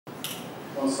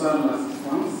Bonsoir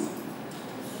l'assistance.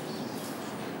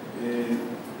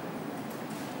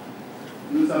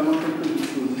 Nous avons quelques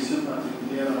dispositions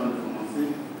particulières avant de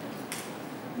commencer.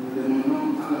 Nous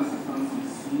demandons à l'assistance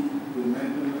ici de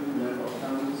mettre leur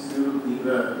portable sur le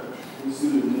vibreur ou sur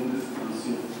le mode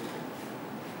silencieux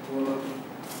pour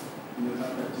ne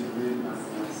pas perturber la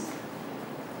séance.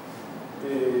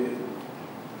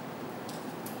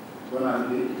 Bonne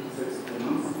année, cette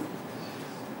expérience.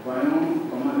 Voyons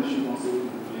comment les choses vont se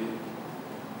dérouler.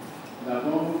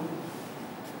 D'abord,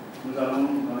 nous allons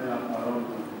donner la parole,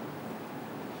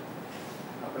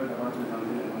 après avoir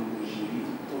présenté le nom de jury,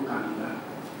 au candidat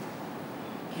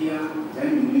qui a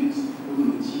 20 minutes pour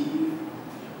nous dire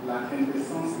la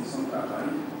quintessence de son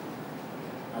travail.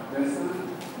 Après ça,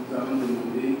 nous allons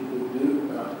demander aux deux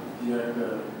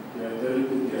directeurs et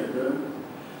co-directeurs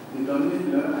de donner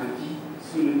leur avis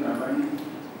sur le travail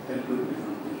tel que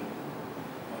présenté.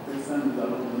 Après ça, nous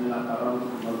allons donner la parole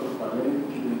à notre collègue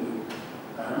qui vient de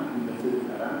Cara, l'université de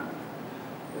Cara,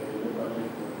 le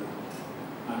collègue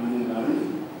Amine Larry,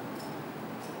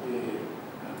 et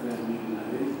après Amine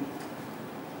Larry,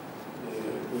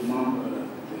 les membres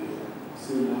de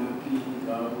ceux-là qui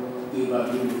doivent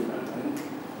évaluer le travail.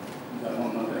 Nous avons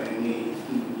notre aîné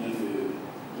qui vient de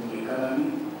Mécalami,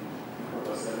 le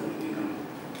professeur de Décan.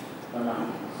 Voilà.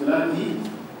 Cela dit,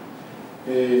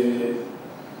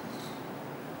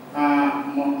 à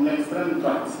l'extrême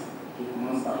droite, je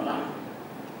commence par là,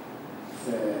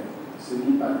 c'est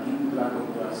celui par qui toute la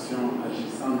coopération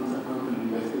agissante entre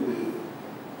l'université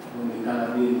de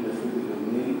Mécalami et l'université de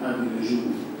Lomé a vu le jour.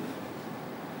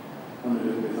 On ne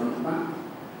le présente pas.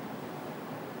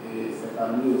 Et c'est par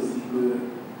lui aussi que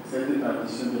cette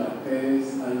tradition de la thèse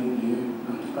a eu lieu,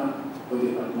 en tout cas au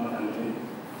département d'anglais,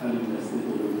 à l'université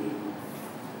de Lomé.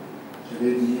 Je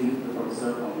vais dire le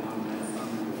professeur Roman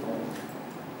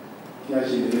qui a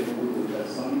généré beaucoup de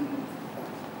personnes,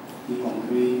 y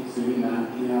compris celui-là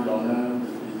qui a l'honneur de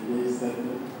présider cette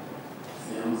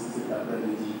séance cet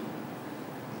après-midi.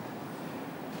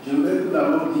 Je voudrais tout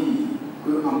d'abord dire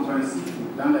qu'en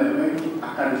principe, dans les règles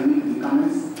académiques du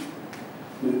CAMES,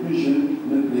 le plus jeune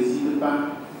ne préside pas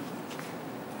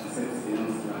à cette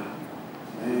séance-là.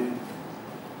 Mais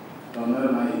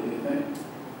l'honneur m'a été fait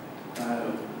par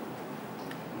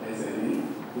les aînés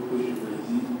pour que je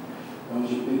préside. Donc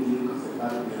je peux dire que c'est par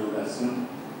dérogation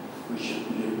que je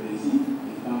préside,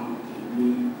 étant le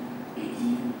plus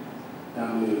petit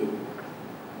dans le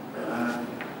grade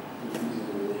le plus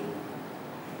élevé.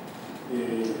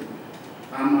 Et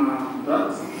à ma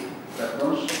droite, très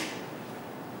proche,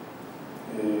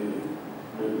 le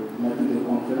maître de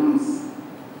conférence,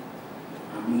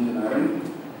 Amine Larry,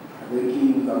 avec qui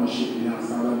nous avons cheminé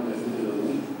ensemble à l'université de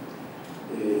Lomé.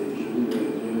 Et je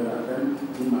le rappelle,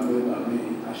 il m'avait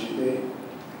acheté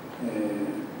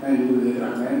un livre de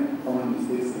grammaire, comme il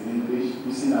disait, c'est English,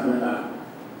 puisqu'il avait la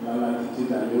latitude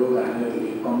d'aller au Ghana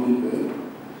comme il veut.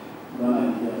 Dans la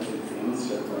vie à cette séance,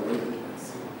 chers collègues.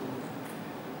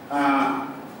 À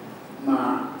ma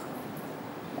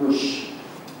gauche,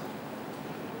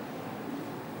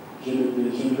 je ne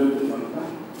le présente pas,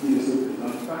 il ne se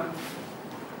présente pas,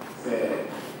 c'est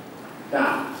Da,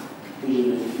 que je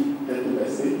le dis, tête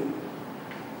baissée.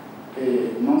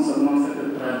 Et non seulement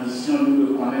cette tradition nous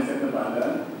reconnaît cette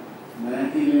valeur,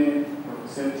 mais il est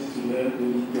professeur titulaire de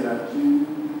littérature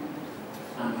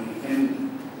américaine,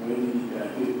 de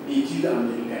littérature, études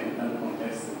américaines dans le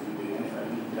contexte du Bénin,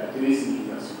 littérature et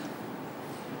civilisation.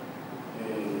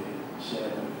 Cher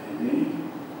aîné,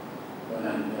 bonne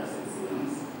année à cette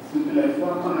séance. Toutes les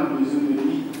fois qu'on a besoin de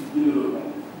lui, il répond.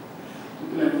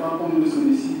 Toutes les fois qu'on le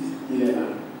sollicite, il est là.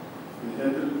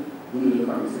 Peut-être vous ne le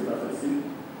connaissez pas facile.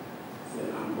 C'est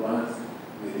Ambroise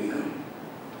de Décan,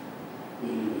 de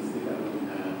l'université de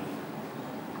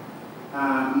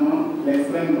à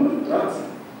l'extrême droite,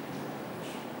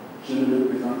 je ne le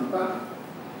présente pas,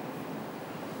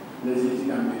 les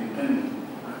études américaines,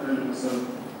 après le professeur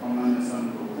Roman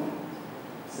Beaucoup,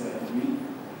 c'est lui,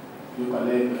 le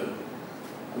collègue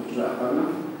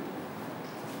Doctorat,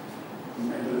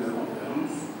 maître de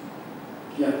conférence,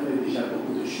 qui a fait déjà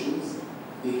beaucoup de choses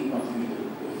et qui continue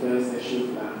de faire ces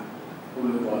choses-là pour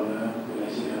le bonheur de la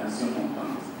génération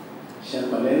montante. Chers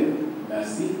collègues,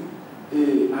 merci.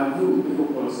 Et à vous et aux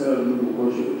professeurs,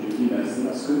 je dis merci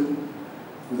parce que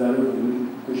vous avez voulu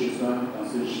que je sois dans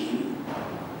ce jury.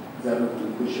 Vous avez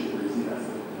voulu que je préside à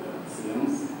cette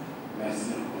séance. Merci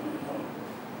encore une fois.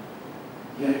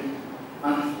 Bien.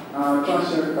 À toi,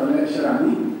 chers collègues, chers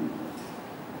amis,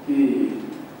 qui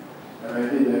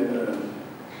rêvez d'être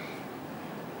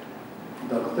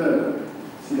docteur,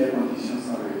 si les conditions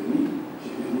sont réunies, je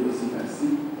te dis aussi merci.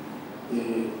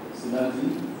 Et cela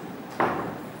dit,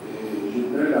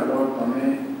 d'abord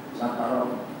donner la parole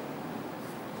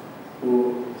au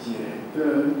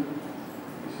directeur,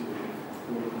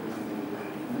 pour représenter le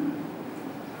gouvernement.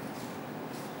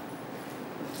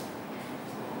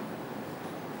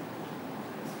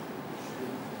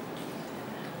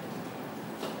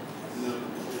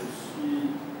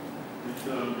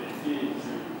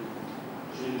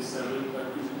 Je ne savais pas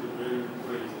que je devais me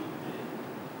présenter.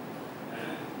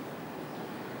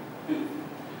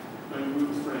 My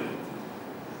good friend,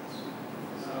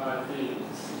 how are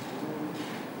things?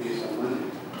 Things are money.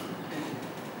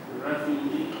 Roughing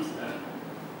it,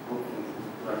 Okay,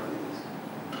 roughing it.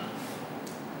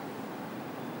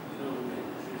 Non, mais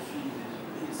je suis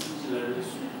désolé. Si je l'avais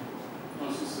su, on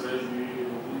se serait vu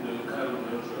au bout d'un quart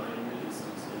d'heure, j'aurais aimé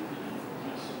l'essentiel de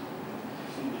l'information.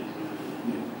 Je suis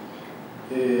désolé.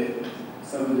 Et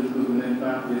ça veut dire que vous n'êtes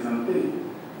pas présenté.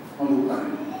 On vous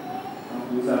parle. Donc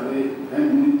vous avez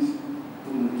 20 minutes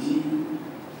pour nous dire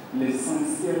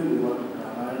l'essentiel de votre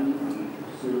travail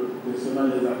selon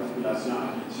les articulations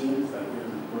habituelles, c'est-à-dire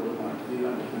le prototype,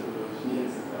 la méthodologie,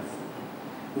 etc.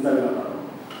 Vous avez la parole.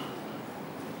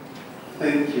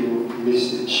 Thank you,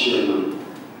 Mr. Chairman.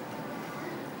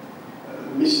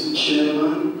 Mr.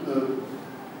 Chairman,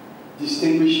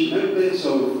 distinguished members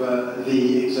of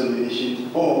the examination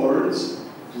boards,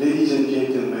 ladies and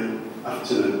gentlemen,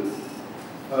 afternoon.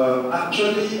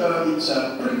 Actually, it's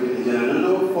a privilege and an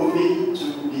honor for me to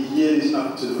be here this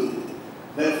afternoon.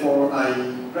 Therefore,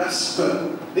 I grasp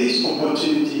this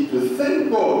opportunity to thank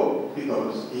God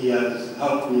because He has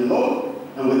helped me a lot,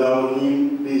 and without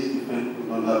Him, this event would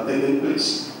not have taken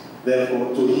place.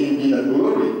 Therefore, to Him be the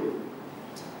glory.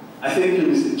 I thank you,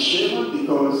 Mr. Chairman,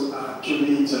 because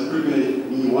actually it's a privilege for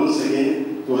me once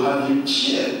again to have you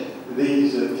chair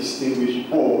this distinguished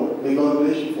board. May God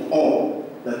bless you for all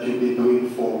that you've been doing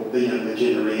for the younger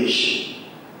generation.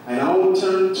 I now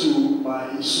turn to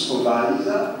my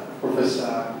supervisor,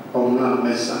 Professor Komna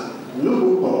Mesa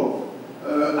Nubuko.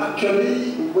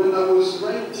 Actually, when I was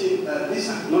writing this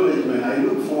acknowledgement, I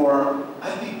looked for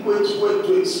adequate word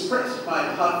to express my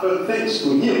heartfelt thanks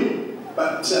to him.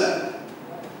 But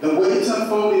the words I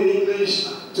found in English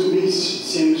to me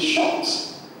seems short.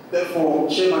 Therefore,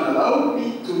 Chairman allowed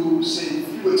me to say a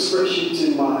few expressions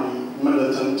in my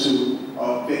mother tongue to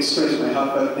express my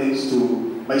heartfelt thanks to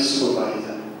my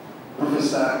supervisor,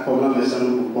 Professor Komna Mesa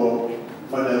Nubuko,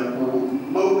 for the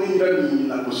Maureen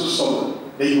la Kususoma.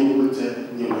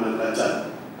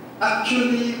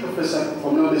 Actually, Professor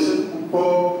Komna Mesa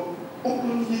Nubuko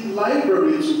opened his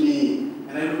library to me,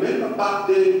 and I remember back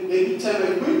then, every time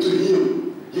I went to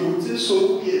him, he would say,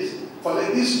 "So yes,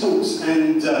 collect these books,"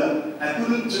 and I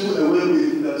couldn't do away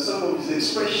with some of his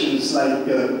expressions like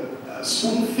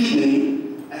spoon feeding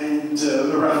and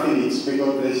roughing it. May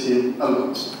God bless him a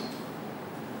lot.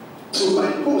 To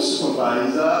my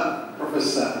co-supervisor,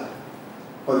 Professor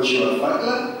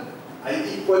Djifa, I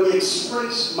equally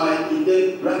express my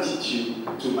indebted gratitude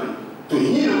to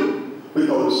him,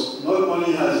 because not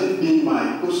only has he been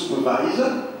my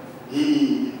co-supervisor,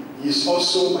 he is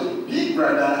also my big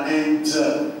brother, and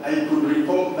I could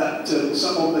recall that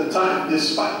some of the time,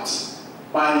 despite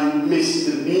my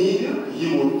misdemeanor,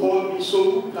 he would call me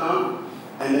Sowou, come,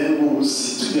 and then we would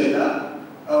sit together.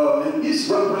 And this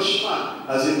rapprochement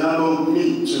has enabled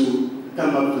me to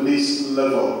come up to this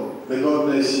level. May God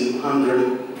bless him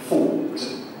 100-fold.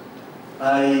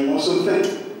 I also thank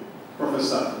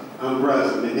Professor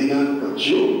Ambroise Medigan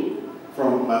Kojo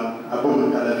from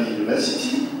Aboubacar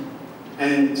University,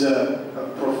 and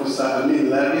Professor Amin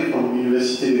Larry from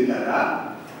University of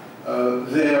Dakar.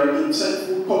 Their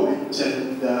insightful comments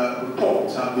and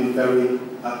reports have been very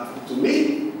helpful to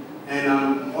me, and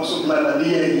I'm also glad that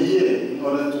they are here in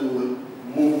order to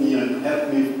move me and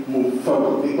help me move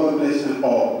forward. May God bless them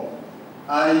all.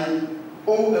 I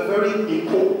owe a very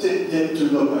important debt to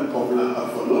Dr. Kobla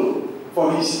Afolo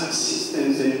for his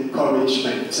assistance and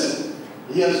encouragement.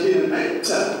 He has been a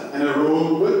mentor and a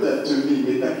role model to me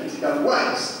with a critical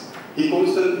wise. He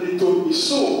constantly told me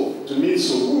so, to me,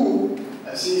 Sowou,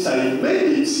 since I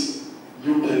made it,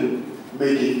 you can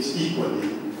make it equally.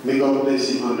 May God bless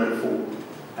him 100-fold.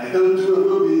 I can't do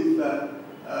away with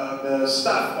the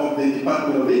staff of the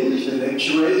Department of English, the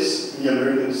lecturers, the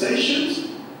American sessions,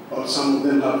 or some of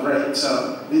them have read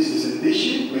this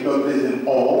dissertation. May God bless them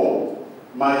all.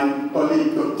 My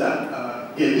colleague,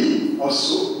 Dr. Kelly,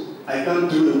 also. I can't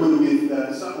do away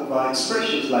with some of our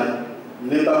expressions like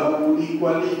neighborhood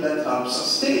equally that have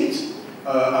sustained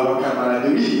our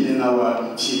camaraderie and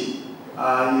our team.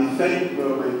 I thank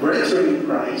my brethren in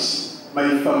Christ, my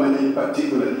family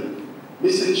particularly.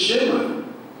 Mr.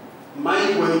 Chairman,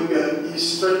 my work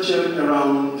is structured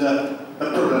around the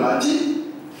problematic,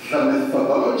 the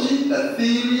methodology, the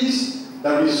theories,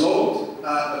 the result,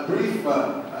 a brief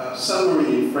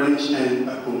summary in French, and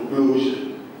a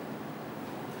conclusion.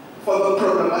 For the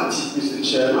problematic, Mr.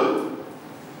 Chairman,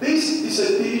 this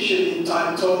dissertation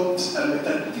entitled A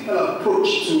Metacritical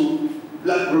Approach to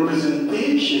Black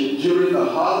Representation During the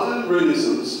Harlem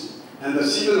Renaissance and the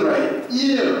Civil Rights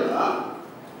Era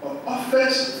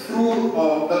offers through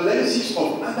the lenses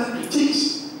of other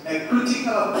critiques a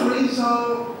critical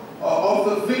appraisal of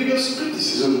the various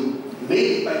criticisms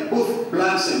made by both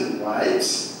blacks and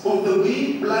whites of the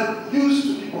way black used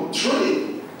to be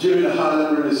portrayed during the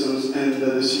Harlem Renaissance and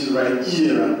the Civil Rights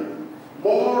Era.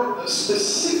 More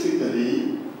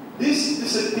specifically, this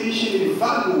dissertation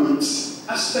evaluates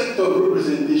aspects of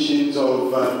representations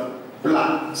of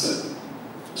blacks.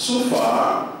 So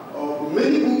far,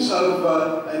 many books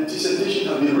have, and dissertations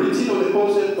have been written on the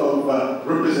concept of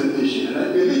representation, and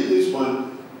I believe this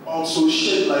one also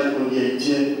shed light on the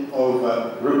idea of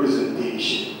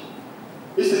representation.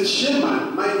 Mr.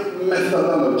 Chairman, my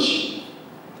methodology.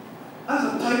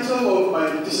 As the title of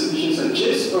my dissertation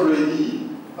suggests already,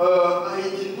 I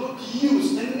did not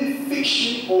use any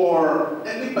fiction or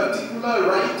any particular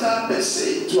writer per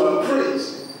se to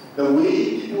appraise the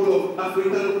way people of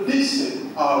African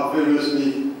descent are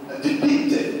variously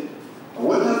depicted.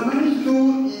 What I've managed to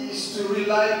do is to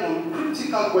rely on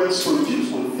critical works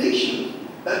produced on fiction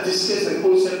that discuss the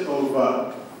concept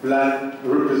of black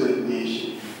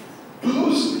representation.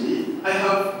 Closely, I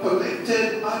have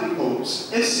collected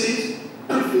articles, essays,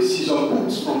 prefaces of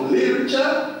books from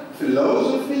literature,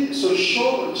 philosophy,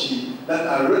 sociology that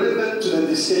are relevant to the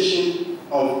discussion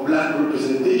of black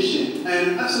representation.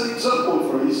 And as an example,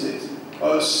 for instance,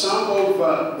 some of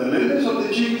the members of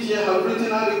the jury here have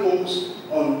written articles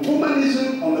on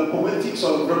womanism, on the poetics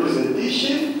of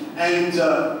representation, and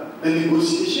the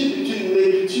negotiation between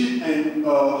negritude and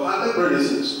Harlem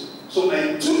Renaissance. So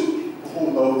I took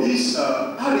hold of these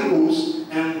articles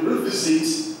and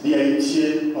revisit the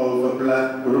idea of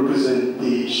black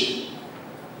representation.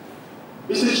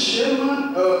 Mr.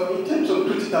 Chairman, in terms of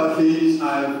critical theories,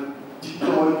 I've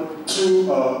deployed two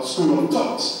schools of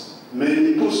thought,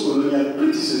 mainly post-colonial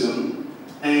criticism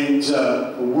and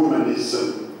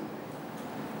womanism.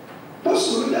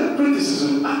 Post-colonial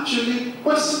criticism actually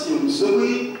questions the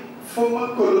way former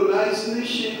colonized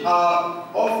nations are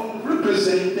often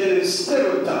represented and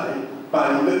stereotyped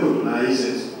by the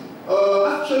colonizers.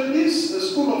 Actually, this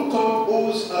school of thought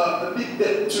owes a big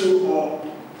debt to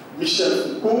Michel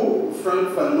Foucault, Frank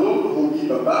Fanon, Homi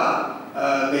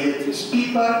Baba, Beatrice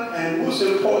Piper, and most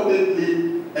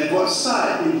importantly, Edward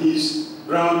Said in his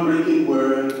groundbreaking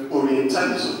work,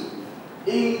 Orientalism.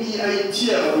 In the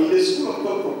idea, or in the school of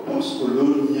thought for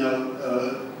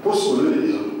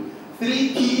post-colonialism, three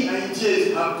key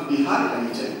ideas have to be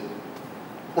highlighted: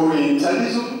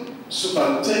 Orientalism,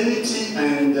 subalternity,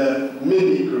 and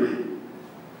mimicry.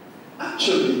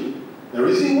 Actually, the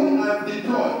reason why I've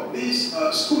deployed this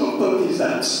school of thought is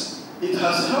that it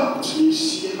has helped me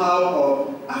see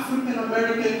how African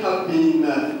Americans have been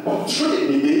portrayed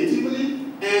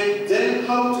negatively, and then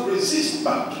how to resist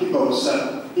back, because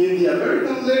in the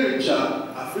American literature,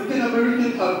 African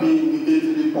Americans have been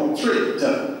negatively portrayed.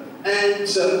 And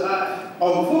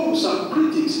although some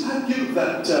critics argue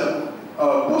that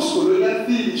post-colonial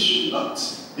theory should not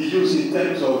be used in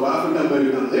terms of African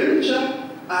American literature,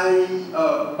 I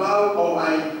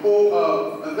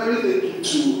owe a very thank you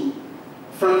to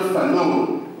Frank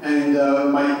Fanon and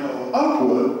Michael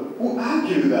Upward, who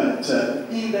argue that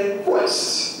in the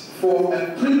quest for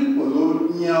a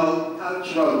pre-colonial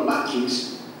cultural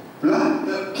matrix, black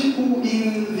people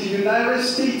in the United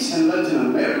States and Latin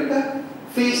America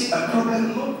face a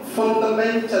problem not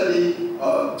fundamentally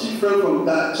different from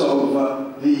that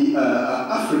of the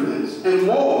Africans. And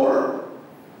more,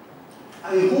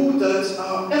 I hope that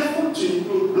our effort to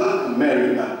include Black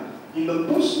America in the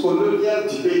post-colonial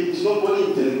debate is not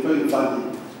only intellectually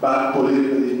valid, but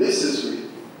politically necessary.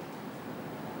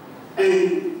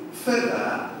 And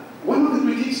further, one of the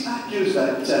critics argues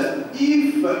that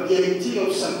if the idea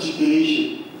of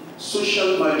subjugation,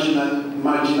 social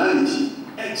marginality,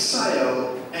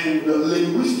 exile, and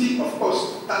linguistic, of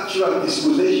course, cultural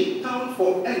disposition count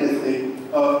for anything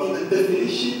in the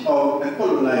definition of a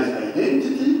colonized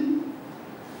identity,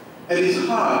 it is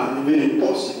hard and even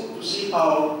impossible to see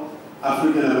how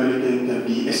African American can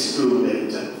be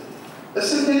excluded. The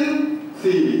second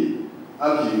theory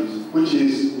argues, which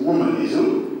is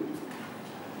womanism.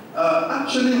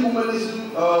 Actually,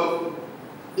 womanism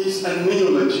is a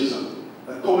neologism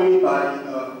coined by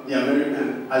the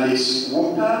American Alice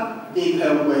Walker in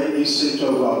her work in search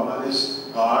of Alice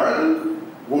Garden,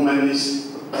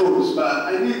 womanist prose.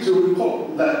 But I need to recall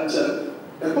that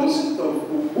the concept of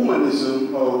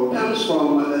humanism comes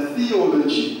from the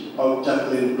theology of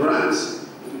Jacqueline Grant,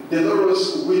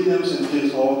 Dolores Williams, and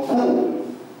James Cole.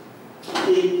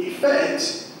 In effect,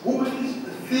 humanist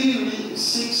theory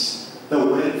seeks the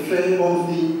welfare of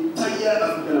the entire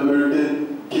African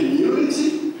American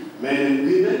community, men and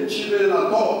women, children and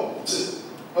adults.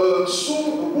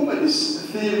 So, humanist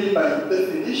theory, by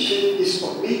definition, is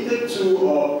committed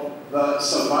to the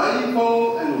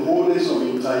survival and wholeness of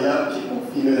entire people,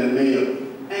 female and male.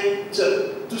 And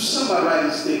to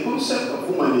summarize the concept of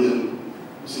humanism,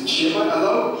 Mr. Chairman,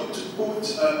 allow me to quote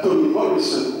Toni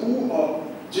Morrison, who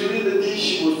during the day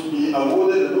she was to be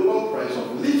awarded the Nobel Prize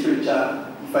of Literature,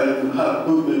 if I could have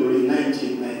good memory, in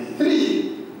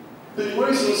 1993. Toni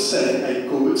Morrison said, I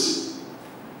quote,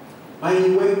 "My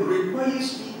work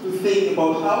requires me to think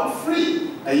about how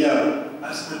free I am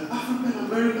as an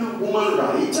African-American woman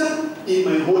writer in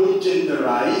my wholly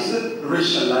genderized,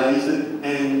 racialized,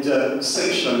 and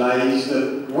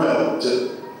sexualized world."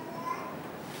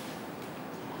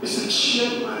 Mr.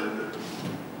 Chairman,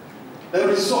 the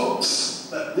results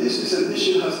that this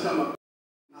dissertation has come up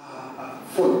are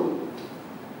following.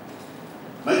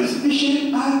 My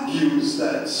dissertation argues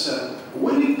that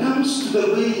when it comes to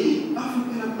the way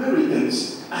African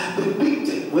Americans are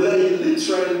depicted, whether in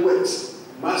literary works,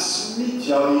 mass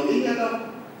media, or in any other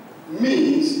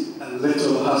means, a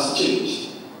little has changed.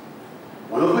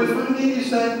 One of my findings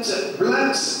is that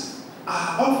blacks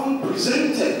are often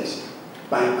presented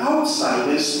by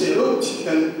outsiders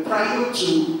stereotypically prior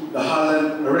to the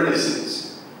Harlem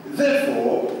Renaissance.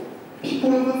 Therefore,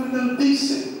 people of African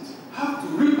descent have to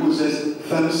repossess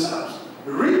themselves,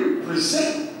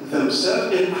 represent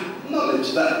themselves, and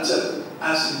acknowledge that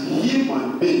as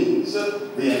human beings,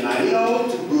 they are neither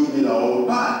to good nor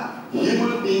bad.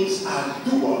 Human beings are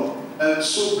dual.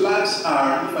 So blacks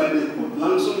are, if I may put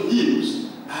Langston Hughes,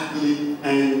 ugly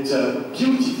and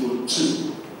beautiful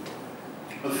too.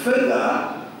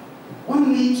 Further,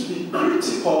 one needs to be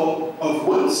critical of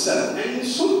oneself, and in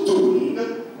so doing,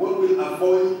 one will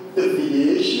avoid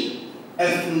deviation,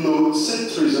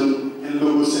 ethnocentrism, and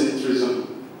logocentrism.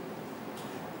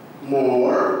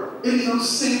 More, it is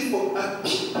unsafe for a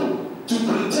people to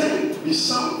pretend to be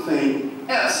something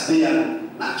else they are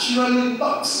naturally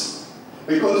not,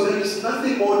 because there is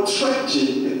nothing more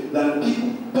tragic than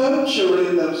people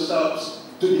perjuring themselves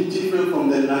to be different from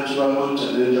their natural,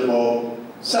 unchallengeable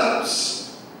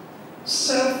selves.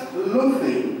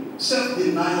 Self-loathing,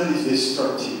 self-denial is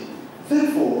destructive.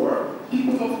 Therefore,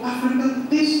 people of African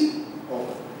descent, or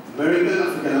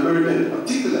African American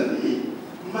particularly,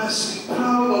 must be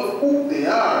proud of who they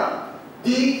are.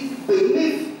 They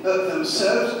believe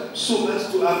themselves so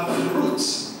as to uproot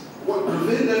what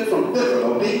prevents them from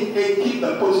developing and keep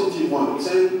the positive ones.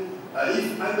 And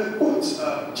if I may quote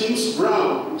James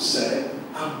Brown, who said,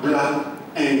 "I'm black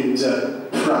and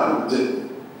proud."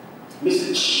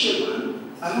 Mr. Chairman,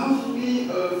 allow me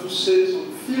to say some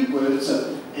few words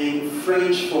in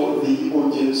French for the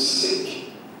audience's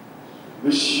sake.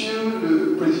 Monsieur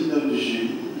le Président du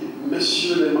jury,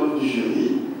 Messieurs les membres du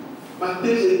jury, ma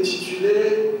thèse est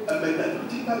intitulée A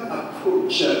Metacritical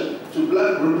Approach to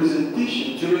Black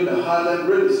Representation During the Harlem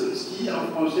Renaissance, qui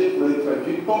en français pourrait être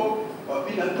traduit comme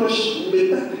une approche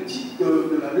métacritique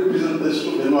de la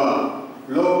représentation des Noirs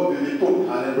lors de l'époque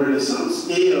Harlem Renaissance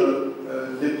et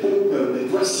l'époque des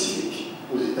droits civiques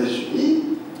aux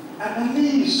États-Unis,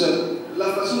 analyse la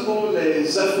façon dont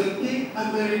les Africains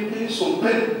américains sont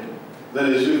peints dans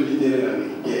les œuvres littéraires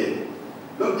américaines.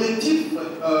 L'objectif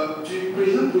du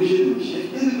présent projet de recherche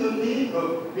est de donner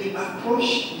une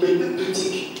approche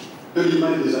métacritique de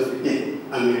l'image des Africains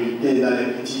américains dans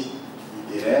les critiques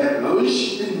littéraires,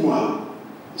 blanches et noires.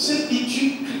 Cette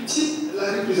étude critique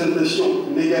la représentation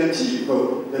négative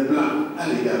des Blancs à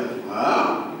l'égard des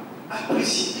Noirs,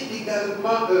 apprécie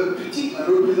également critique la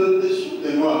représentation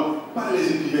des Noirs par les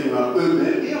écrivains noirs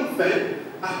eux-mêmes, et enfin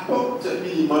apporte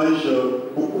une image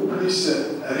beaucoup plus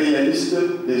réaliste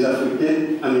des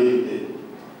Africains américains.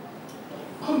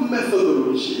 Comme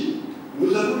méthodologie,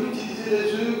 nous avons utilisé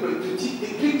les œuvres critiques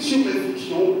écrites sur la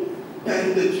fiction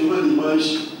caricaturant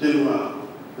l'image des Noirs.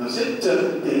 Dans cette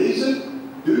thèse,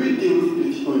 deux théories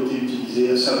critiques ont été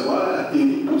utilisées, à savoir la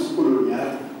théorie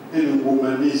postcoloniale et le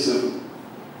romanisme.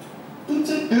 Toutes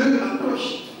ces deux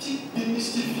approches critiques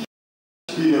démystifient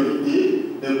la supériorité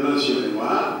des Blancs sur les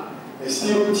Noirs, les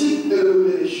stéréotypes et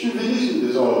le chauvinisme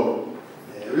des hommes.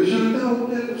 Les résultats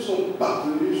auxquels nous sommes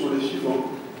parvenus sont les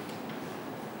suivants.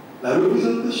 La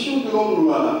représentation de l'homme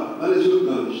noir dans les œuvres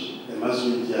blanches, les masses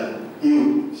médias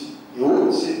et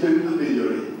autres s'est peu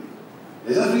améliorée.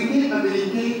 Les Africains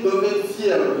américains doivent être fiers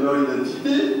de leur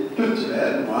identité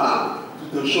culturelle noire,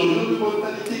 de changer de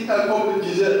mentalité, car comme le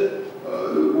disait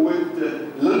le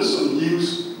poète Lanson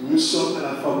Hughes, nous sommes à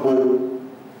la fois beaux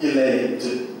et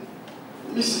laides.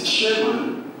 Mr.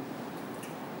 Chairman,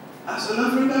 as an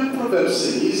African proverb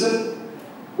says,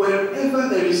 wherever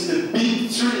there is a big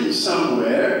tree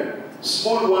somewhere,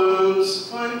 small ones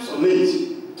climb on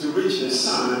it to reach the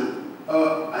sun.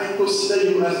 I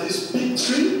consider you as this big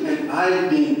tree and I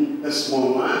being a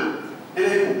small one.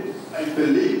 And I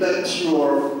believe that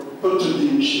your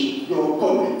contribution, your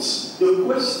comments, your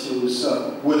questions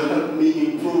will help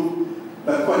me improve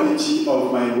the quality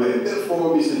of my work.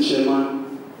 Therefore, Mr.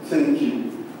 Chairman, thank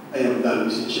you. I am done,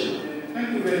 Mr. Chairman.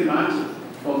 Thank you very much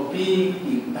for being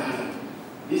in time.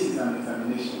 This is an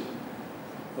examination.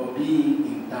 For being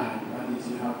in time. That is,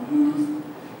 you have used,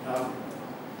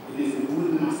 it is a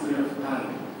good mastery of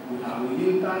time. You have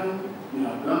within time, you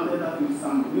have blended up with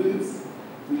some units,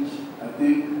 which I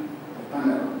think the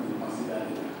panel will consider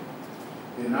later.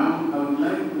 Okay, now I would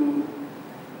like to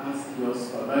ask your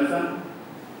supervisor,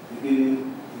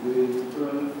 beginning with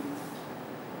Dr.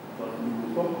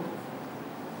 Aboubacar,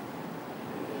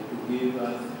 to give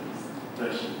us his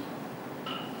impression.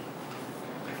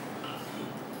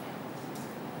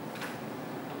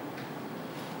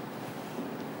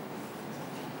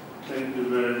 Thank you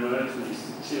very much,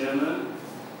 Mr. Chairman.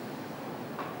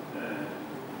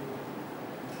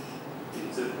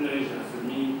 It's a pleasure for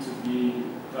me to be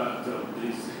part of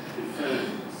this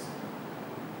defense,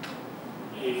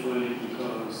 if only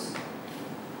because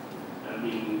I've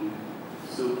been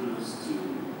so close to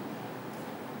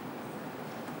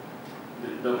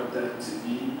the Doctorat to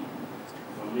be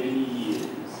for many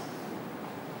years.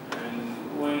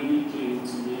 And when he came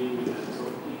to me with a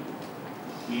topic,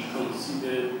 we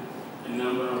considered a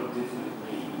number of different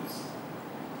things.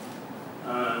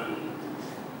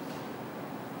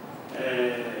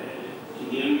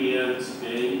 Here we are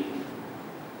today.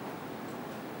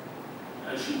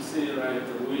 I should say right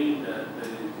away that the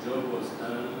job was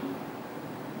done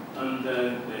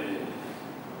under the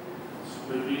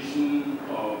supervision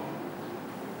of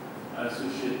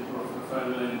Associate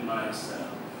Professor and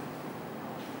myself.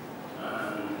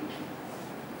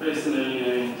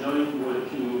 Personally, I enjoyed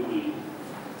working with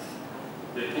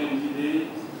the candidate.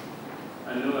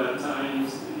 I know at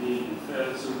times he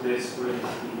felt so desperate,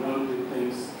 he wanted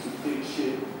things to take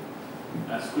shape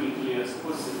as quickly as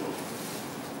possible.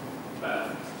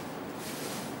 But,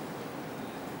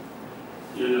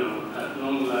 you know, at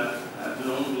long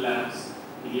last,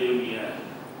 here we are.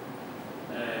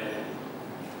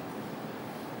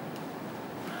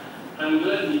 I'm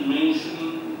glad he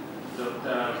mentioned Dr.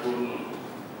 Abono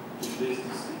in this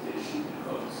dissertation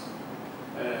because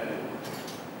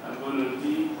Abono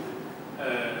did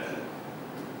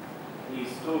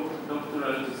his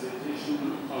doctoral dissertation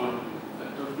on a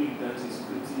topic that is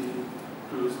pretty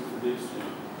close to this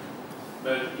one,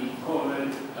 but he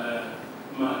covered a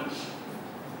much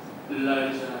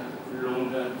larger,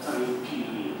 longer time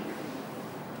period,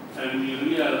 and we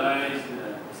realized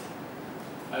that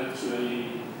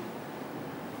actually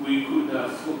we could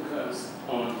have focused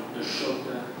on a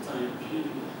shorter time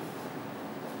period.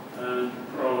 And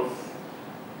Prof.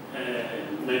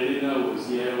 Medina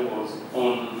was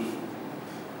on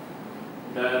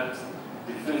that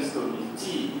defense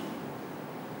committee,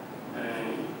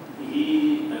 and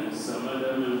he and some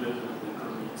other members of the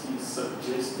committee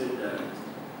suggested that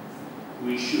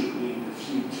we should in the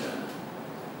future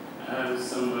have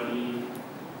somebody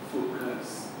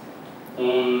focus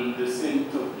on the same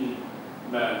topic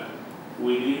but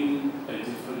within a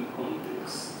different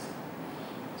context.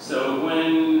 So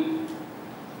when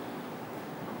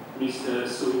Mr.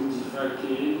 Sowou Djifa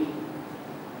came,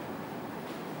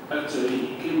 actually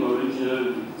he came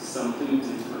originally with something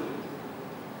different.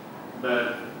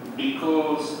 But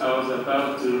because I was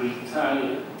about to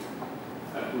retire,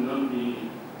 I could not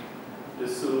be the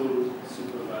sole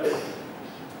supervisor.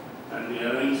 And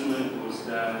the arrangement was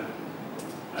that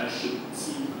I should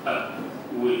team up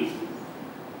with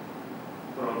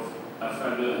Prof.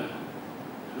 Afagla,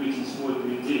 which is what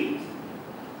we did.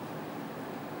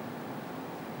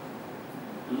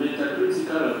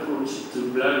 Metacritical approach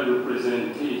to black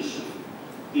representation.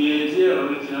 The idea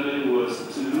originally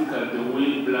was to look at the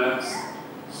way blacks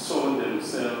saw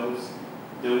themselves,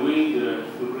 the way they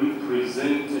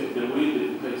represented, the way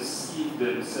they perceived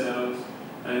themselves,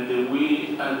 and the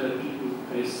way other people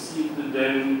perceived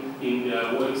them in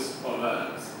their works of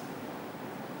art.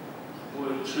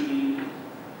 Poetry,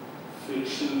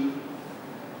 fiction,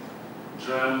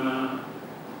 drama,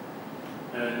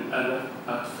 and other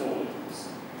art forms.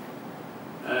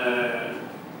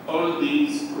 All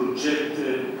these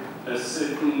projected a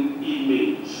certain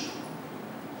image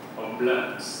of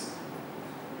blacks.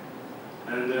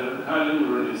 And the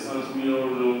Harlem Renaissance, we all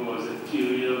know, was a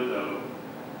period of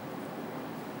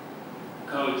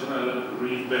cultural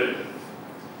rebirth.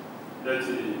 That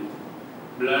is,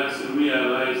 blacks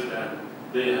realized that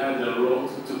they had a lot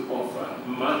to offer,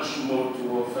 much more to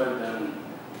offer than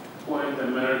white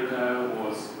America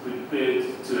was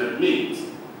prepared to admit.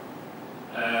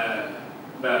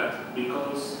 But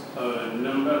because a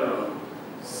number of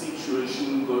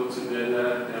situations got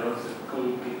together, there was a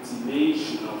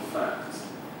concatenation of facts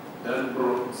that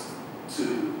brought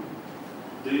to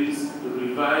this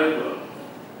revival.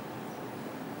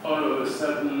 All of a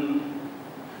sudden,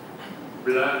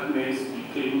 blackness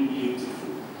became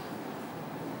beautiful.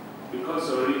 Because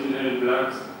originally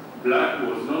black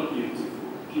was not beautiful.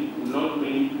 Not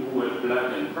many people were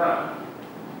black and proud,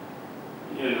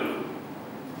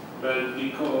 but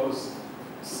because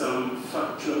some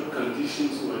factual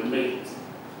conditions were met,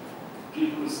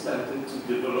 people started to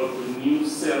develop a new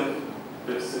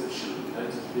self-perception. That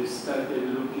is, they started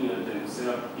looking at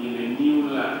themselves in a new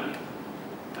light.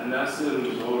 And as a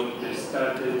result, they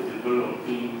started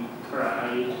developing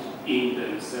pride in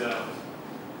themselves.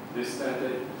 They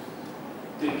started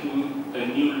taking a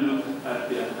new look at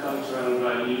their cultural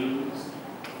values,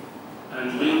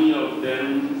 and many of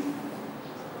them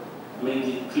made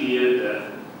it clear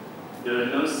that they were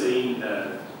not saying that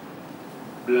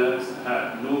blacks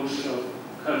had no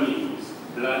shortcomings,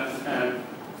 blacks had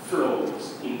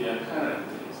flaws in their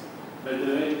characters, but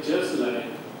they were just like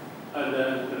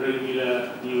other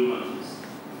regular humans.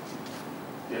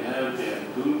 They have their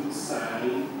good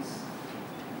sides,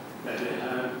 but they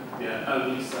have their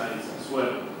ugly sides as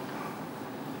well.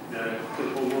 They are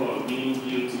capable of being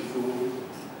beautiful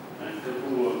and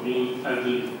capable of being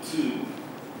ugly too.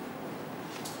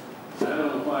 I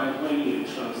don't know why when you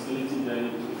translated that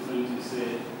into French you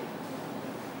say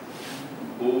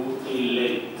beau et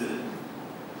laid.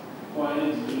 Why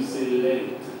did you say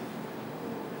laid?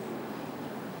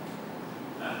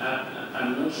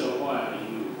 I'm not sure why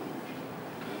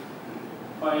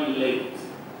laid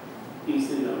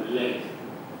instead of leg.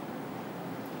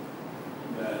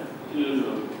 But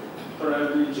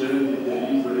probably during the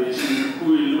deliberation,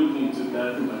 we will look into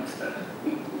that matter.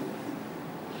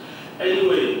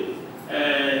 Anyway,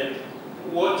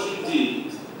 what you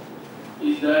did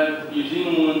is that you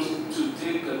didn't want to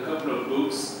take a couple of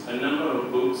books, a number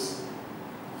of books,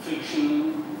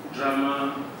 fiction,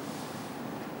 drama,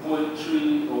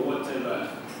 poetry, or whatever,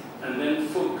 and then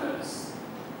focus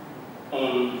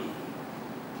on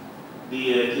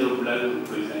the idea of black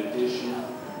representation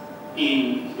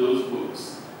in those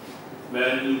books.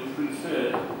 But you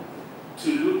prefer to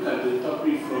look at the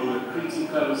topic from a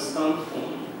critical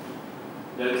standpoint.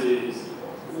 That is,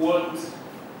 what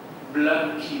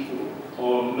black people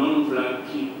or non-black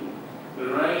people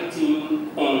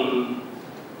writing on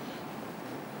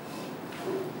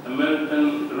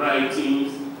American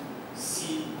writings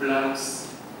see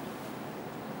blacks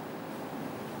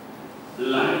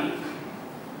like.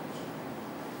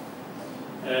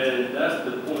 That's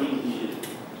the point here.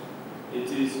 It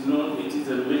is a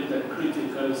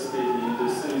metacritical study in the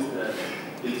sense that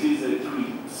it is a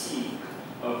critique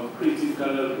of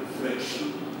critical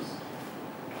reflections,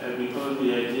 because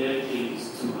the idea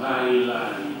is to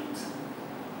highlight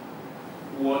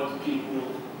what people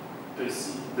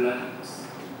perceive blacks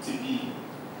to be.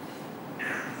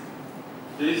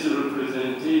 This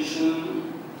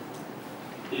representation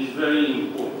is very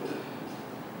important.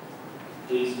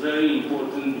 It's very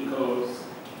important because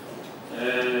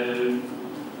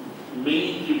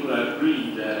many people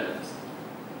agree that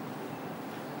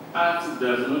art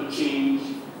does not change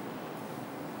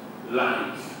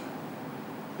life.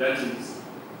 That is,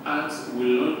 art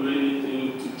will not do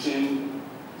anything to change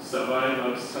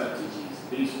survival strategies.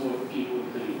 This is what people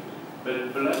think.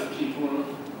 But black people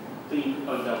think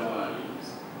otherwise.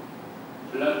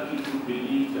 Black people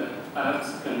believe that art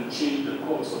can change the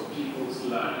course of people's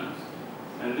lives.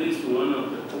 And this is one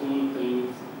of the common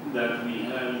things that we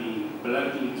have in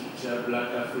black literature, black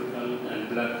African, and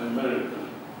black American.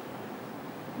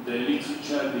 The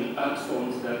literature, the art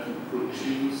forms that we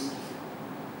produce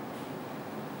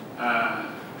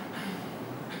are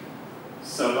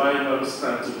survival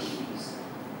strategies.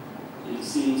 It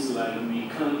seems like we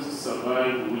can't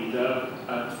survive without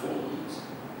art forms.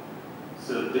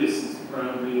 So this is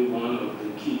probably one of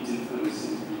the key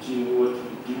differences between what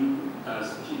we do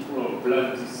as people of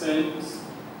black descent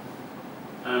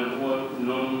and what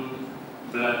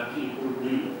non-black people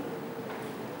do.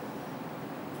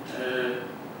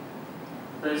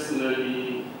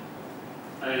 Personally,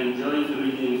 I enjoyed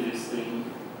reading this thing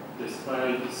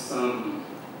despite some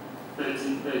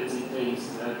petty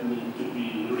things that need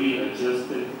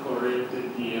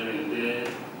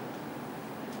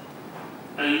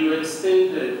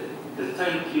extended the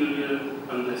time period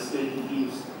under state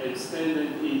use,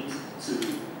 extended it to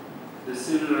the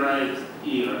civil rights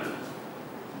era.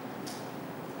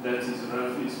 That is,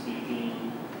 roughly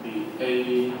speaking, the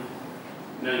early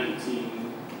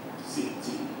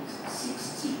 1960s.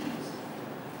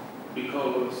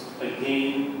 Because,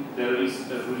 again, there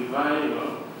is a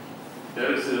revival,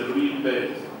 there is a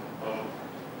rebirth of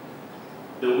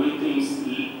the way things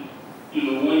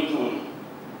went on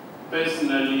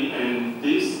personally, and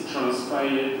this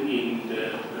transpired in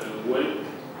the work.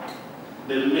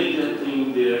 The major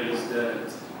thing there is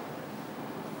that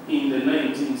in the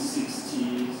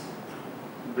 1960s,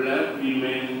 black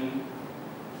women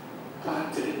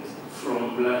parted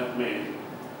from black men.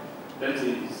 That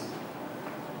is,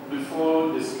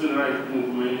 before the civil rights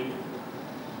movement,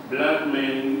 black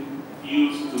men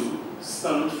used to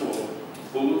stand for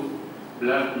both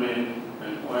black men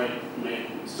and white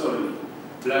men,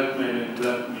 black men and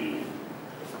black women.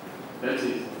 That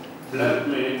is, black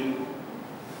men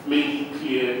made it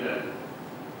clear that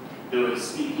they were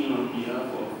speaking on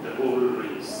behalf of the whole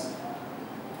race.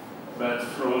 But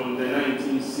from the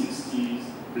 1960s,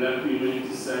 black women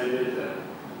decided that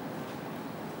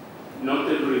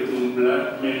not everything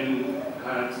black men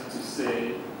had to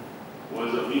say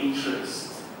was of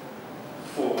interest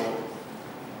for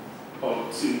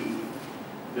or to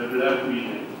the black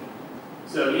women.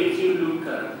 So if you look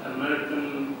at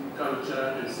American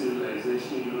culture and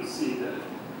civilization, you'll see that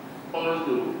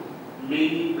although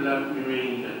many black women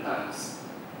in the past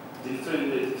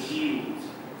defended views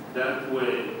that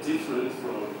were different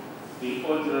from the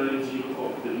ordinary view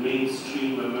of the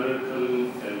mainstream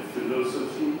American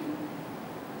philosophy,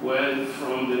 well,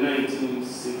 from the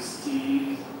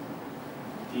 1960s,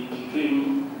 it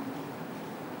became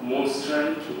more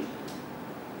striking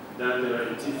that there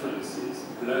are differences.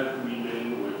 Black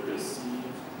women were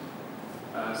perceived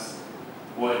as,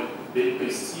 well, they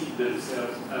perceived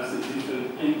themselves as a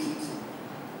different entity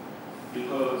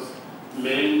because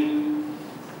men,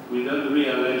 without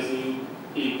realizing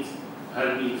it,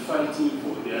 had been fighting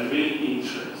for their main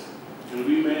interests, and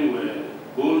women were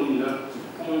bold enough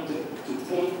to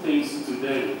point things to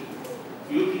them.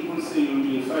 You people say you've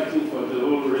been fighting for the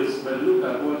whole race, but look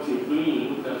at what you're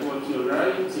doing, look at what you're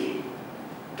writing.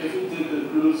 If you take a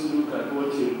close look at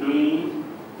what you're doing,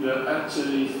 you are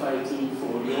actually fighting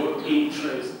for your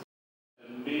interest,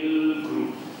 a male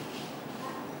group.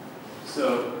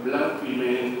 So black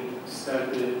women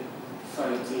started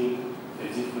fighting a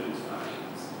different fight.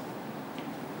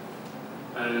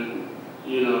 And,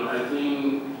 I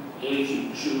think if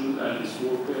you choose Alice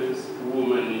Walker's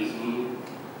womanism,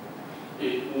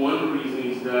 one reason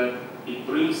is that it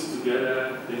brings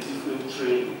together the different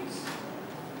traits.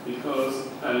 Because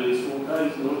Alice Walker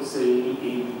is not saying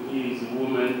in his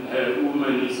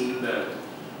womanism that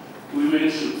women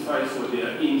should fight for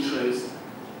their interests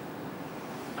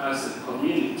as a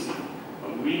community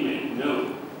of women.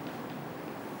 No.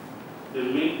 The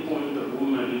main point of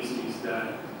womanism is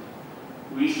that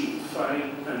we should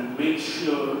fight and make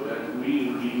sure that we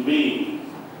remain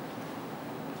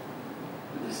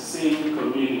the same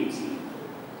community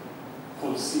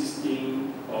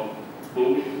consisting of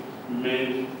both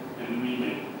men and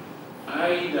women.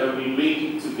 Either we make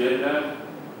it together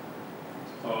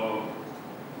or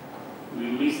we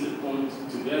miss the point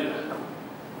together.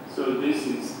 So this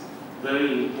is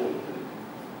very important.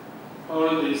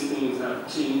 All these things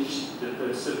have changed the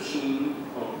perception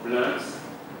of blacks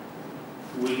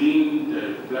within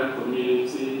the black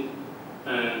community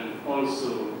and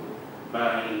also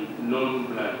by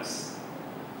non-blacks.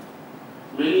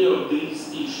 Many of these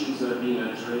issues have been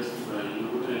addressed by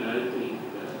you, and I think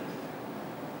that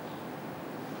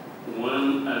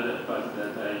one other part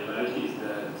that I like is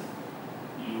that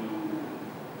you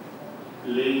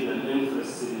laid an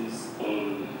emphasis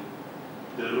on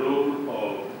the role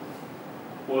of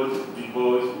what Du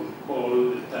Bois would call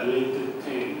the talented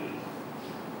 10.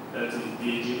 That is, the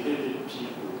educated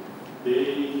people.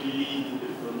 They lead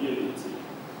the community.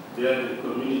 They are the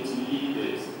community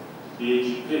leaders, the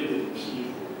educated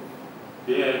people.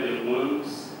 They are the ones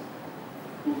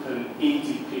who can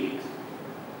indicate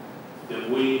the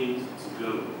way to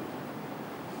go.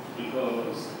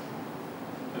 Because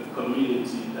a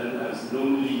community that has no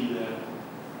leader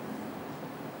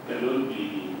cannot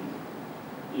be,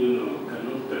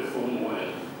 cannot perform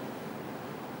well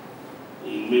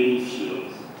in many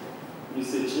fields.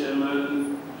 Mr.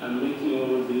 Chairman, I'm making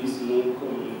all these long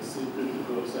comments simply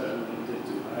because I wanted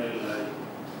to highlight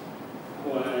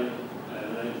why I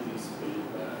like this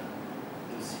paper,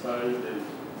 despite the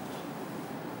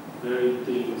very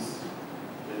things,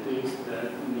 the things that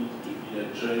need to be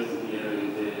addressed here and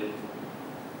there.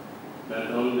 But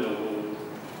on the whole,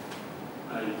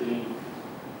 I think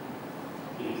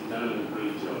he's done a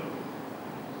great job.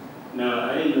 Now,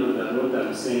 I know that what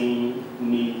I'm saying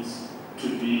needs to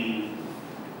be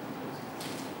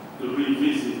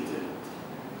revisited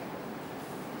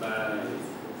by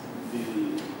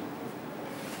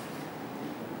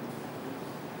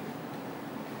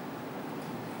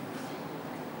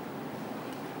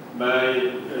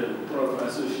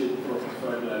Associate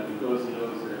Professor, because he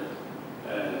was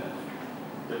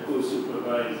the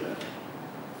co-supervisor.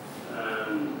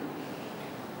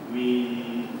 We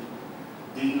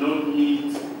did not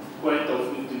meet quite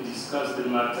often to discuss the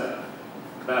matter,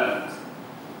 but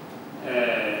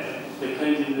the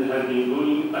candidates have been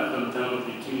going up and down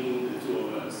between the two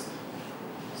of us.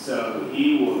 So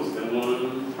he was the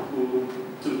one who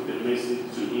took the message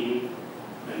to him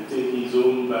and take his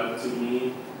own back to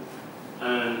me.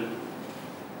 And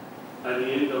at the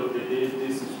end of the day,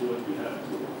 this is what we have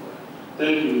to offer.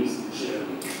 Thank you, Mr.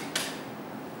 Chairman.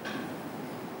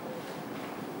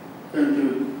 Thank you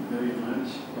very much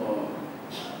for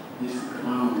this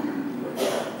ground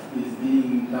that is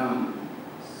being done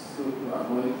so to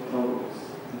avoid troubles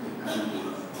in the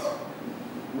candidates.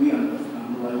 We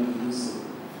understand why you do so.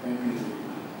 Thank you very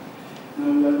much. Now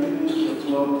we are giving the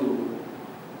floor to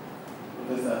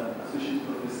Associate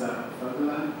Professor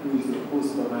Fagla, who is the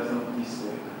co-supervisor of this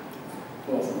work,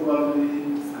 for probably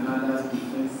another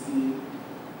defensive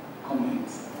comment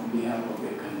on behalf of the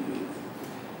candidate.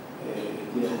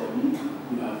 Dear colleague,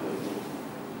 you have the floor.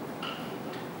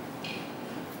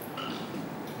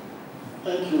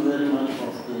 Thank you very much,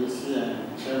 Prof. Delisi,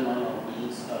 and Chairman of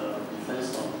this Defense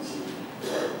Committee.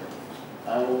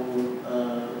 I will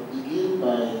begin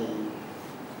by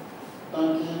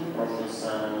thanking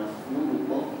Professor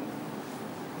Nubuko,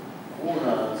 who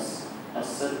has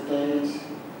accepted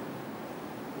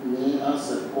me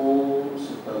as a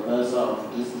co-supervisor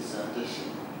of this dissertation.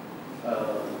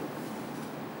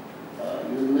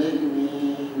 You made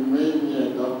me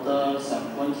a doctor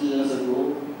some 20 years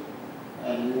ago,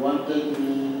 and you wanted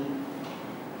me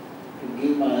to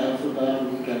give my effort that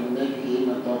we can make him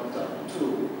a doctor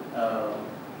too.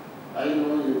 I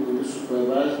know you will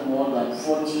supervise more than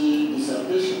 40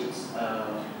 dissertations.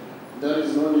 There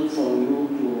is no need for you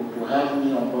to have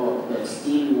me on board, but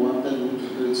still you wanted me to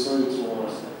do it, so it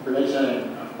was a pleasure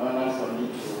and an honor for me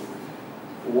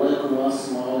to work once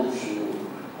more with you.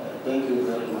 Thank you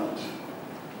very much.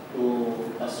 To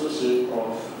Associate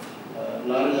Prof.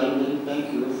 Larry Amin,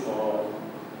 thank you for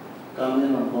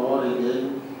coming on board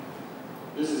again.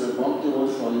 This is a bumpy road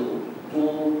for you.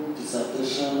 2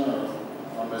 dissertations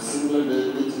on a single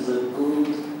day, it is a good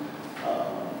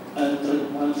entry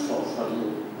point for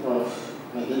you, Prof.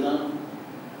 Medina.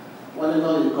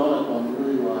 Whenever you call upon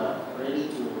you, you are ready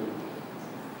to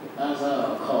answer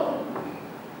our call.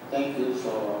 Thank you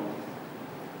for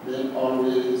being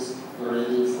always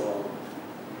ready for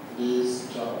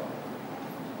this job.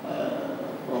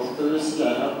 Prof. Delisi, I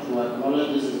have to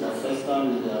acknowledge this is the first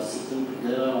time we are sitting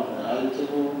together on the high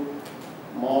table.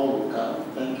 More will come.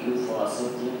 Thank you for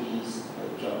accepting this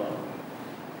job.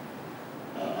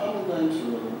 I'm going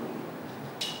to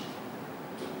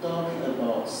talk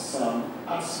about some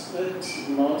aspects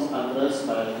not addressed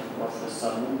by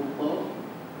Professor Nubuko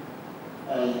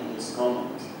in his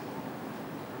comment.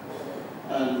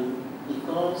 And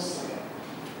because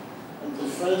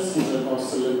defense is about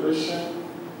celebration,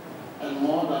 and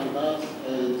more than that,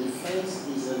 defense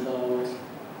is about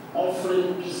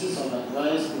offering pieces of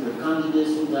advice to the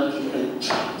candidates so that he can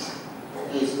chart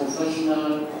his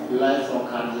professional life or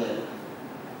career.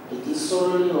 It is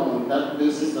solely on that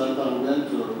basis that I'm going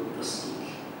to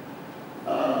speak.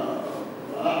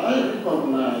 I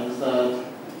recognize that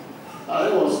I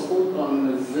was put on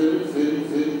a very, very,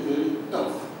 very, very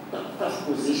tough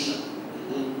position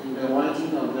in the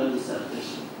writing of that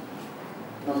dissertation.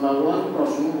 Number one,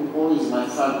 Prof. Nubuko is my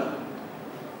father.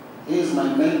 He is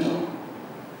my mentor.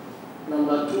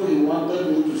 Number two, he wanted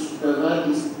me to supervise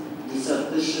this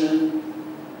dissertation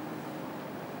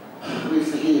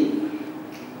with him.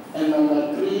 And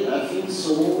number three, I think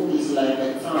Sowou is like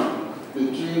a tongue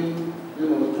between,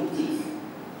 2 teeth.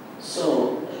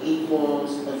 So it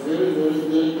was a very, very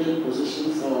delicate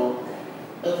position for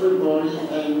everybody,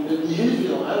 and the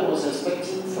behavior I was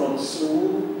expecting from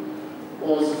Sowou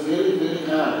was very, very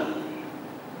high.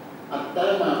 At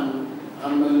times,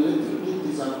 I'm a little bit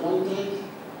disappointed,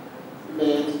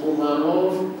 but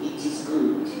overall, it is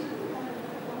good.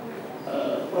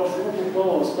 Prof.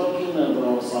 Nubuko was talking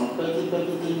about some petty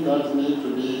things that need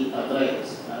to be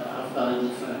addressed after a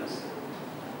defense.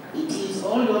 It is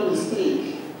all your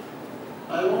mistake.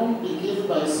 I won't begin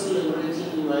by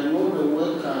celebrating you. I know the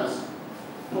work has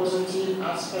positive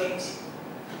aspect,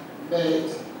 but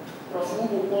Prof.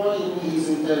 Aboubacar in his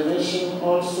intervention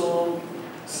also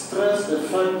stressed the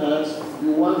fact that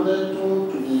we wanted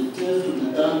things to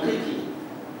be done quickly.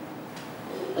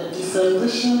 A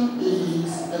dissertation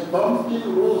is a bumpy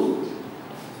road.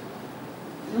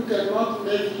 You cannot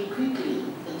make it quickly.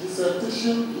 A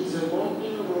dissertation is a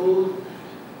bumpy road.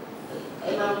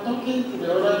 And I'm talking to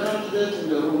the other candidates in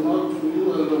the room, not to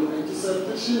you alone. A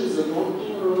dissertation is a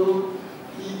bumpy road.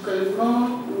 You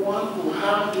cannot want to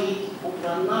have it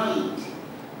overnight.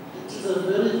 It is a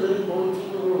very, very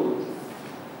bumpy road.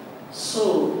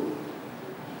 So,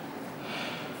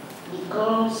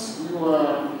 because you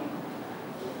are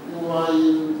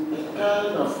in a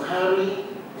kind of hurry,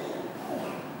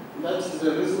 that is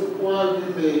the reason why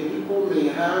people may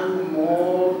have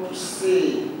more to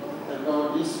say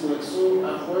about this work. So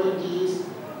avoid this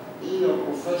in your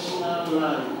professional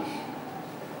life.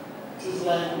 It is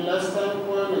like last time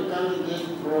when a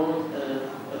candidate brought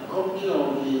a copy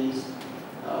of his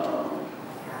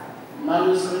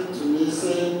manuscript to me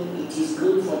saying it is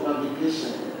good for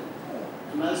publication.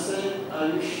 And I said, are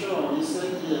you sure? He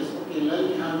said, yes. Okay, let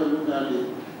me have a look at it.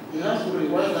 He has to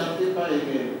rewrite that paper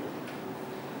again.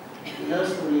 He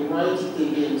has to rewrite it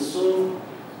again. So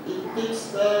it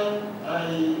takes time.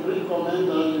 I recommend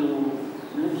that you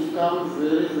become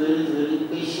very, very, very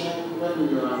patient when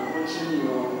you are approaching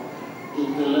your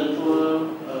intellectual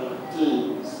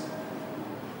things.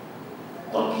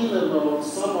 Talking about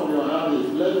some of your habits,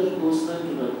 let me go straight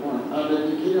to the point. At the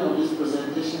beginning of this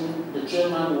presentation, the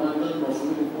chairman wanted Prof.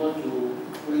 Aboubacar to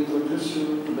introduce you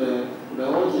to the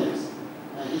audience.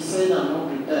 And he said, I'm not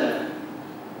prepared.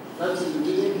 That is, you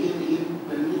didn't give him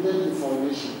the needed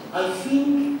information. I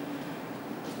think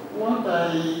what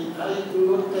I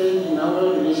noted in our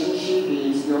relationship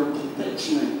is your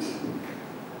detachment.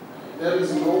 There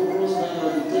is no close line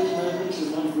of detachment which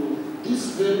is not good. This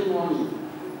very morning,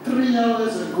 3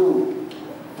 hours ago,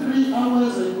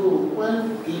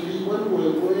 when we were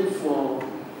going for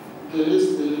Gilly's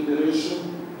deliberation,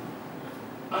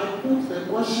 I put the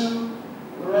question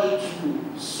right to you.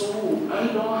 So I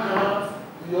don't have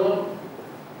your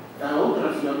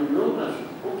biography or bibliography.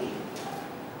 Okay.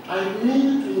 I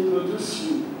need to introduce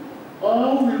you.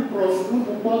 Or will Prof.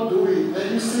 Aboubacar do it?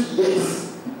 And you say yes.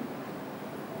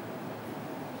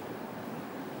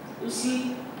 You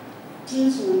see,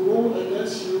 things will go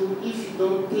against you if you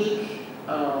don't take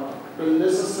the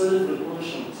necessary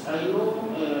precautions. I know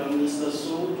Mr.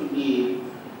 Sowou to be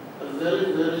a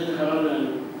very, very hard and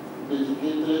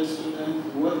dedicated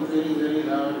student. He worked very, very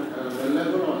hard. The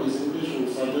level of his English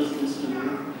will suggest this to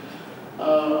you.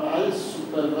 I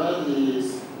supervise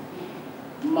his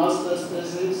master's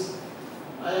thesis.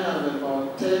 I have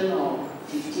about 10 or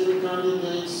 15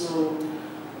 candidates, so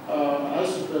I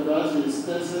supervise his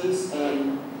thesis,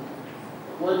 and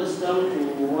when it's come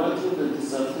to writing the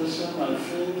dissertation, I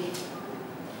think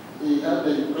he had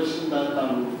the impression that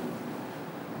I'm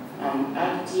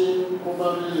acting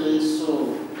probably late,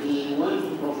 so he went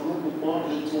to Prof.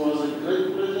 Aboubacar. It was a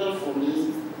great pleasure for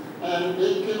me, and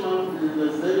they came up with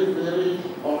a very, very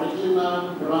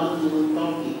original, brand new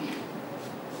topic.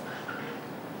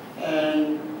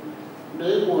 And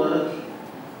they worked,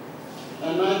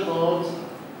 and I got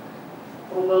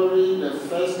probably the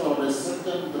first or the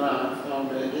second draft of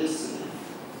the essay.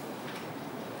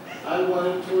 I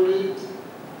went through it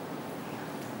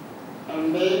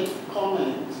and made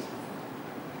comment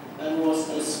and was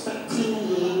expecting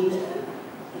him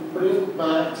to bring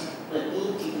back the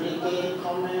integrated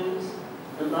comments,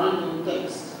 the brand new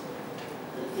text.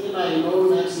 The thing I know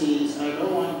next is, I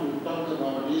don't want to talk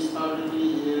about this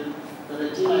publicly here, but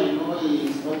the thing I know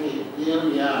is, okay, here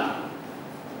we are.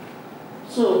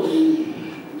 So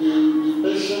be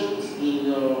patient in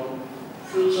your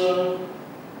future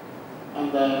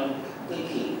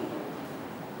undertaking.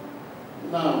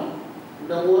 Now,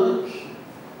 the work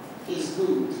is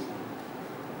good.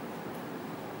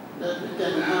 That we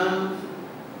can have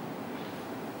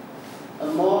a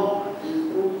more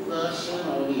improved version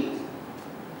of it.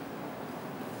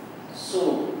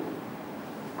 So,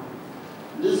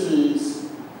 this is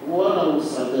what I would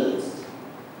suggest.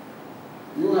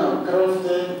 You have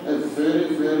crafted a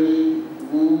very, very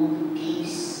good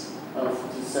piece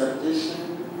of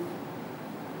dissertation,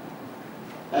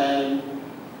 and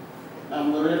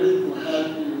I'm ready to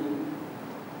help you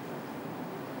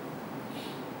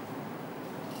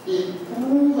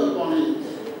improve upon it.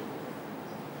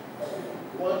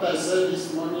 What I said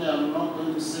this morning, I'm not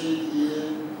going to say it here,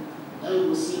 and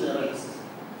we'll see the rest.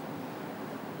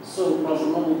 So, Prof.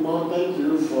 Aboubacar, thank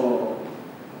you for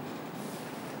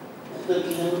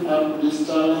taking up this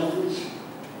challenge.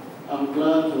 I'm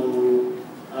glad to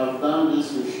I've done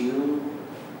this with you.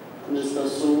 Mr.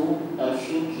 Sowou, I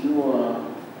think you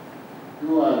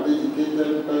are a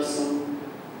dedicated person.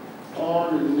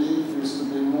 All you need is to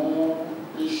be more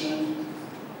patient,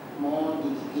 more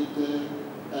dedicated,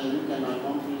 and you can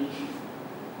accomplish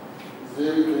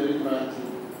very, very brightly.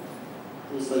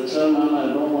 Mr. Chairman, I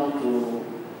don't want to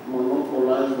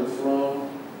monopolize the floor.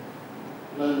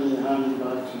 Let me hand it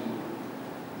back to you.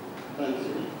 Thank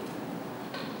you.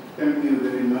 Thank you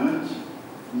very much,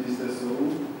 Mr.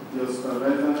 Sowou. Your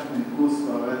supervisor and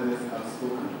co-supervisors have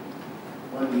spoken.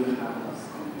 What do you have as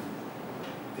comment?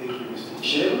 Thank you, Mr.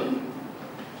 Chairman.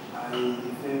 I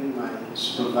thank my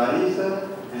supervisor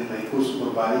and my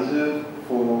co-supervisor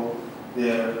for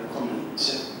their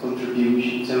comments,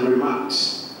 contributions, and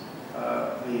remarks.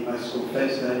 I must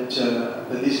confess that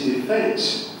for this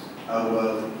defense, I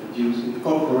will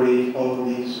incorporate all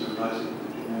these remarks and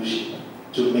contributions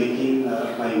to making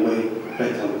my way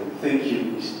better. Thank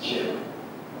you, Mr. Chairman.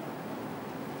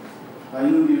 Are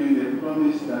you giving the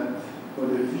promise that for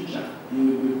the future you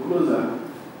will be closer,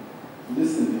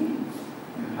 listening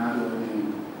and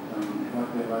handling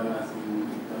whatever has been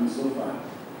done so far?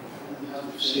 I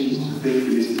have to say to thank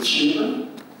you, Mr.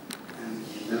 Chairman, and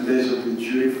the members of the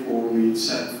jury for your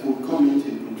insightful comments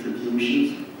and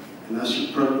contributions. And as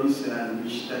you promised, I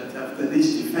wish that after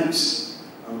this defense,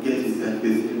 I'll get in touch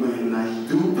with you. When I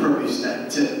do promise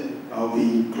that I'll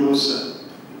be closer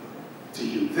to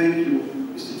you. Thank you,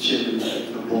 Mr. Chairman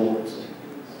of the board.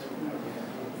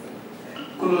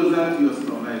 Closer to your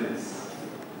supervisors.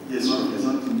 Yes,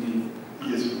 not to me.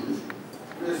 Yes, please.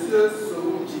 Monsieur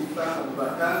Sowou Djifa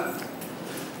Aboubacar,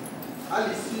 à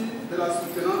l'issue de la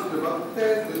soutenance de votre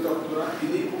thèse de doctorat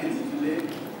unique intitulée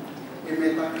A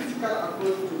Metacritical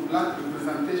Approach to Black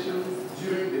Representation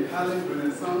during the Harlem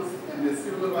Renaissance and the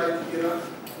Civil Rights Era,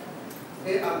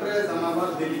 et après en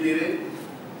avoir délibéré,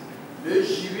 le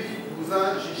jury vous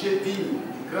a jugé digne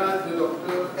du grade de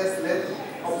docteur S-Lettres,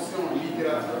 option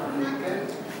littérature américaine,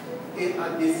 et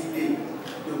a décidé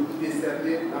de vous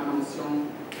décerner la mention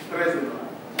très honorable.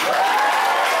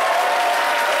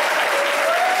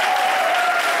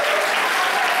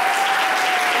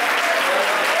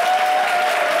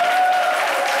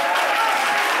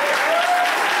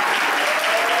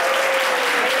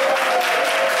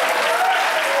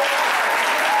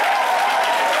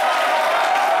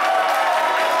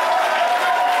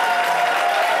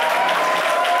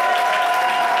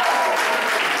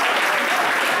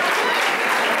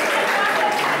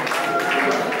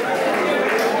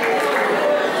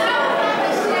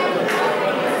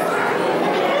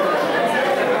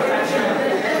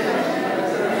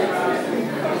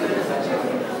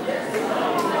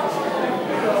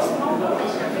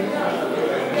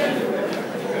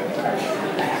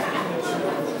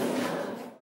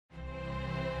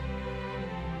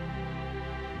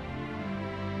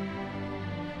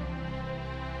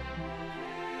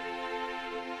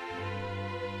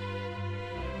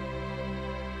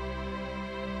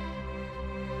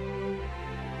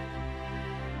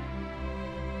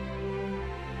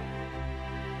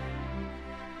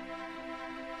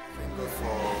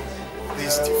 For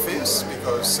this defense,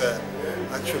 because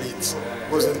actually it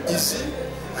wasn't easy.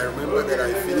 I remember that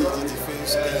I finished the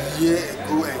defense a year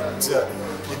ago, and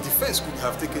the defense could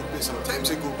have taken place some time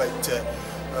ago,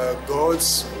 but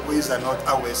God's ways are not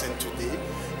ours, and today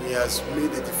He has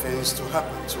made the defense to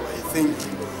happen. So I thank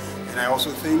Him, and I also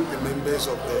thank the members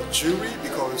of the jury,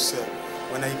 because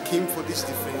when I came for this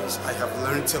defense, I have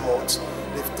learned a lot.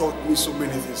 They've taught me so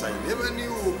many things I never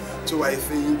knew. So I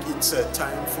think it's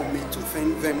time for me to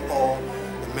thank them all,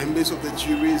 the members of the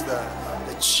juries, the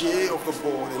chair of the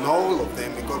board, and all of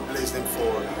them. And God bless them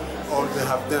for all they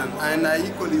have done. And I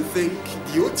equally thank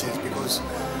the audience, because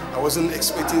I wasn't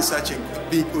expecting such a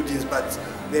big audience, but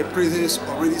their presence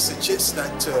already suggests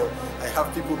that I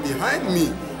have people behind me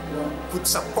who could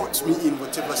support me in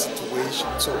whatever situation.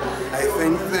 So I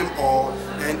thank them all.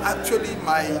 And actually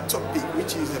my topic,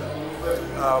 which is a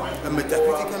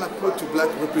metacritical approach to black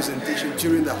representation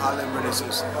during the Harlem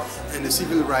Renaissance and the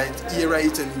civil rights era,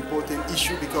 is an important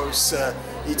issue, because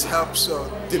it helps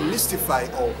demystify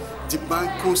or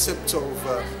debunk concepts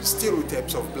of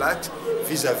stereotypes of black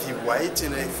vis-a-vis white,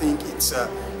 and I think it's a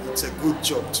good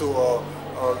job. So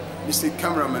Mr.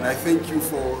 Cameraman, I thank you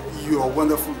for your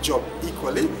wonderful job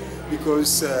equally,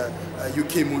 because you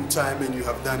came on time and you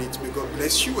have done it. May God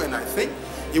bless you, and I think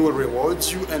He will reward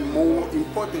you. And more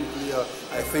importantly,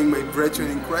 I thank my brethren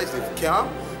in Christ. They've come,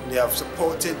 they have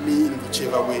supported me in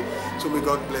whichever way. So may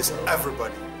God bless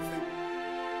everybody.